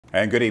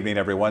And good evening,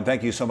 everyone.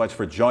 Thank you so much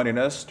for joining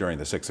us during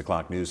the 6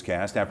 o'clock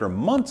newscast. After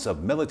months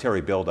of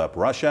military buildup,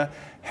 Russia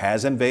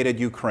has invaded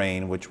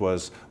Ukraine, which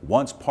was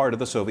once part of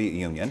the Soviet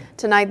Union.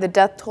 Tonight, the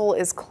death toll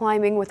is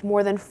climbing with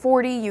more than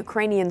 40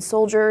 Ukrainian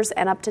soldiers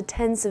and up to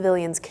 10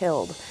 civilians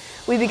killed.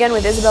 We begin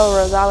with Isabel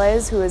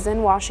Rosales, who is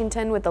in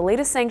Washington with the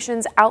latest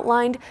sanctions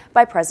outlined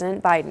by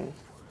President Biden.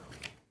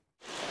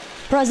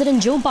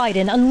 President Joe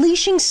Biden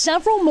unleashing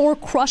several more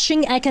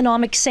crushing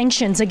economic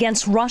sanctions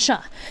against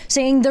Russia,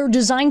 saying they're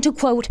designed to,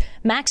 quote,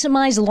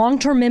 maximize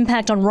long-term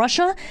impact on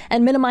Russia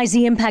and minimize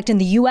the impact in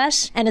the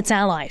U.S. and its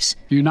allies.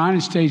 The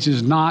United States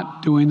is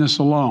not doing this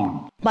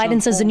alone.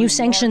 Biden says the new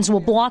sanctions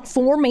will block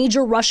 4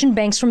 major Russian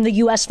banks from the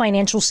U.S.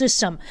 financial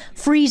system,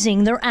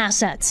 freezing their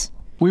assets.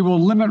 We will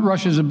limit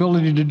Russia's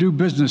ability to do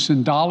business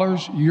in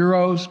dollars,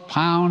 euros,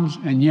 pounds,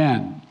 and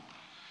yen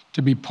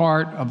to be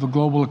part of the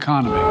global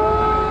economy.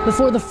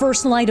 Before the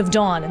first light of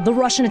dawn, the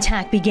Russian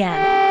attack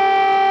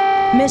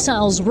began.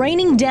 Missiles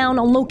raining down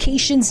on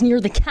locations near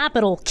the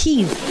capital,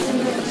 Kyiv.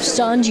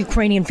 Stunned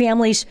Ukrainian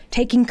families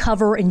taking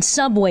cover in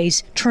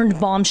subways turned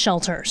bomb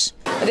shelters.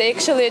 They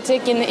actually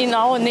attacking in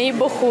our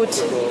neighborhood,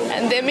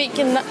 and they're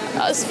making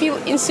us feel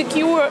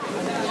insecure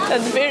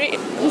and very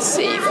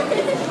unsafe.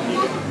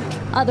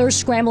 Others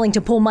scrambling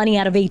to pull money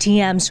out of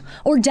ATMs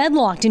or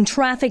deadlocked in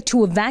traffic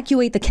to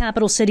evacuate the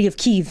capital city of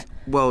Kyiv.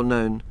 Well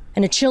known.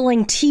 In a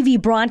chilling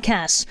TV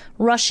broadcast,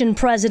 Russian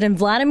President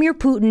Vladimir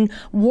Putin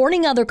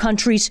warning other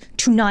countries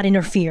to not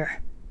interfere.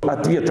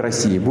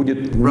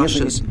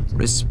 Russia's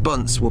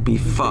response will be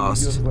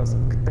fast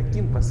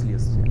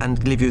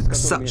and leave you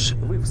such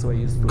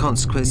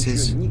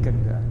consequences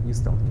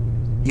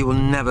you will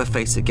never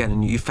face again,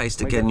 and you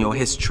faced again in your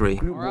history.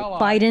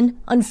 Biden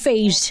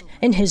unfazed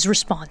in his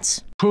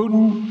response.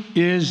 Putin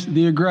is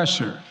the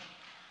aggressor.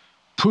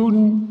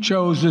 Putin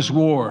chose this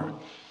war.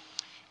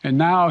 And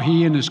now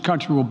he and his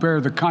country will bear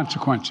the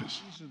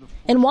consequences.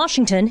 In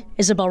Washington,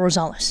 Isabel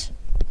Rosales.